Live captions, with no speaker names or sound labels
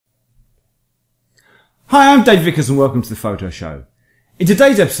Hi, I'm Dave Vickers and welcome to the Photo Show. In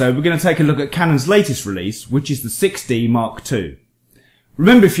today's episode we're going to take a look at Canon's latest release, which is the 6D Mark II.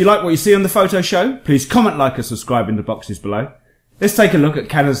 Remember, if you like what you see on the Photo Show, please comment, like and subscribe in the boxes below. Let's take a look at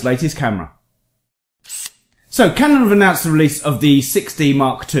Canon's latest camera. So Canon have announced the release of the 6D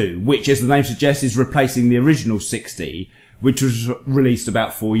Mark II, which, as the name suggests, is replacing the original 6D, which was released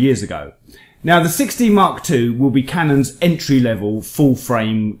about 4 years ago. Now the 6D Mark II will be Canon's entry-level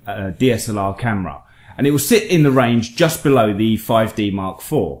full-frame DSLR camera, and it will sit in the range just below the 5D Mark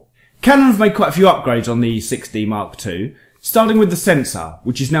IV. Canon have made quite a few upgrades on the 6D Mark II, starting with the sensor,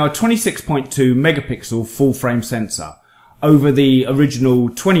 which is now a 26.2 megapixel full-frame sensor, over the original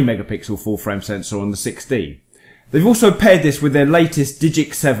 20 megapixel full-frame sensor on the 6D. They've also paired this with their latest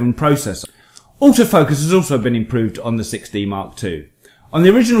Digic 7 processor. Autofocus has also been improved on the 6D Mark II. On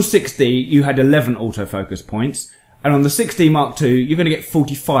the original 6D, you had 11 autofocus points, and on the 6D Mark II, you're going to get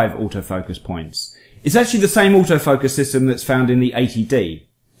 45 autofocus points. It's actually the same autofocus system that's found in the 80D.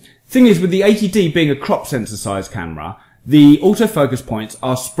 Thing is, with the 80D being a crop sensor size camera, the autofocus points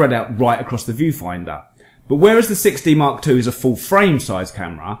are spread out right across the viewfinder. But whereas the 6D Mark II is a full frame size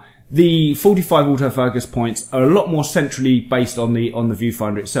camera, the 45 autofocus points are a lot more centrally based on the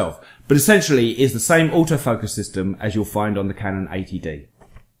viewfinder itself, but essentially is the same autofocus system as you'll find on the Canon 80D.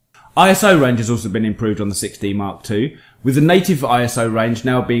 ISO range has also been improved on the 6D Mark II, with the native ISO range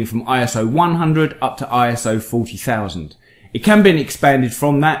now being from ISO 100 up to ISO 40,000. It can be expanded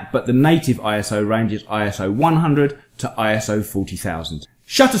from that, but the native ISO range is ISO 100 to ISO 40,000.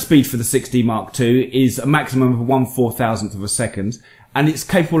 Shutter speed for the 6D Mark II is a maximum of 1/4000th of a second, and it's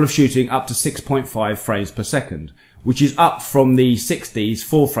capable of shooting up to 6.5 frames per second, which is up from the 6D's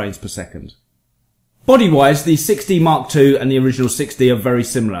 4 frames per second. Body-wise, the 6D Mark II and the original 6D are very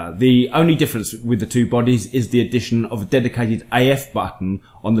similar. The only difference with the two bodies is the addition of a dedicated AF button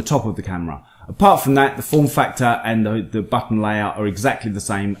on the top of the camera. Apart from that, the form factor and the button layout are exactly the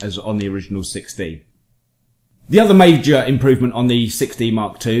same as on the original 6D. The other major improvement on the 6D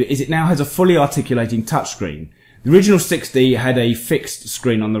Mark II is it now has a fully articulating touchscreen. The original 6D had a fixed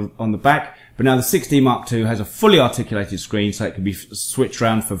screen on the back, but now the 6D Mark II has a fully articulated screen, so it can be switched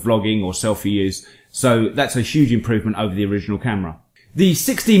around for vlogging or selfie use. So that's a huge improvement over the original camera. The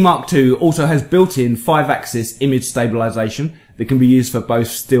 6D Mark II also has built-in 5-axis image stabilization that can be used for both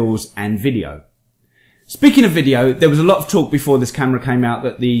stills and video. Speaking of video, there was a lot of talk before this camera came out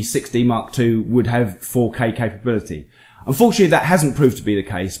that the 6D Mark II would have 4K capability. Unfortunately, that hasn't proved to be the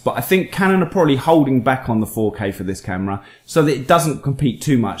case, but I think Canon are probably holding back on the 4K for this camera so that it doesn't compete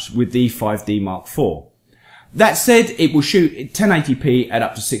too much with the 5D Mark IV. That said, it will shoot 1080p at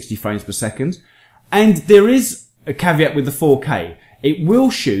up to 60 frames per second, and there is a caveat with the 4K. It will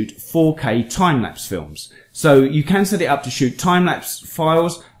shoot 4K time-lapse films, so you can set it up to shoot time-lapse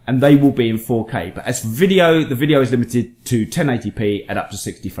files and they will be in 4K, but as for video, the video is limited to 1080p at up to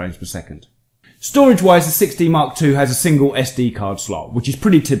 60 frames per second. Storage-wise, the 6D Mark II has a single SD card slot, which is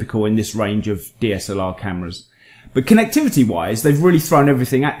pretty typical in this range of DSLR cameras. But connectivity-wise, they've really thrown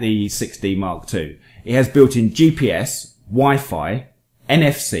everything at the 6D Mark II. It has built-in GPS, Wi-Fi,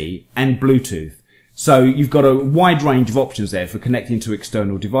 NFC, and Bluetooth. So you've got a wide range of options there for connecting to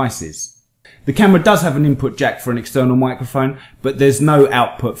external devices. The camera does have an input jack for an external microphone, but there's no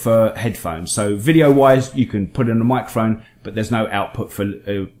output for headphones. So video-wise, you can put in a microphone, but there's no output for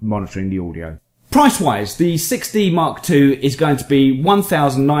monitoring the audio. Price-wise, the 6D Mark II is going to be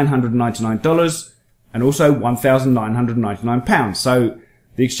 $1,999 and also £1,999. So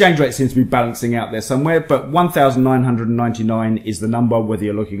the exchange rate seems to be balancing out there somewhere, but $1,999 is the number whether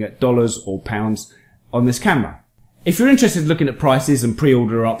you're looking at dollars or pounds on this camera. If you're interested in looking at prices and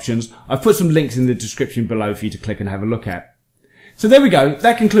pre-order options, I've put some links in the description below for you to click and have a look at. So there we go.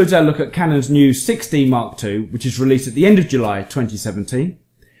 That concludes our look at Canon's new 6D Mark II, which is released at the end of July 2017.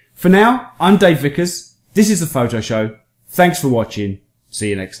 For now, I'm Dave Vickers. This is The Photo Show. Thanks for watching. See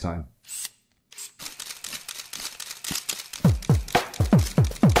you next time.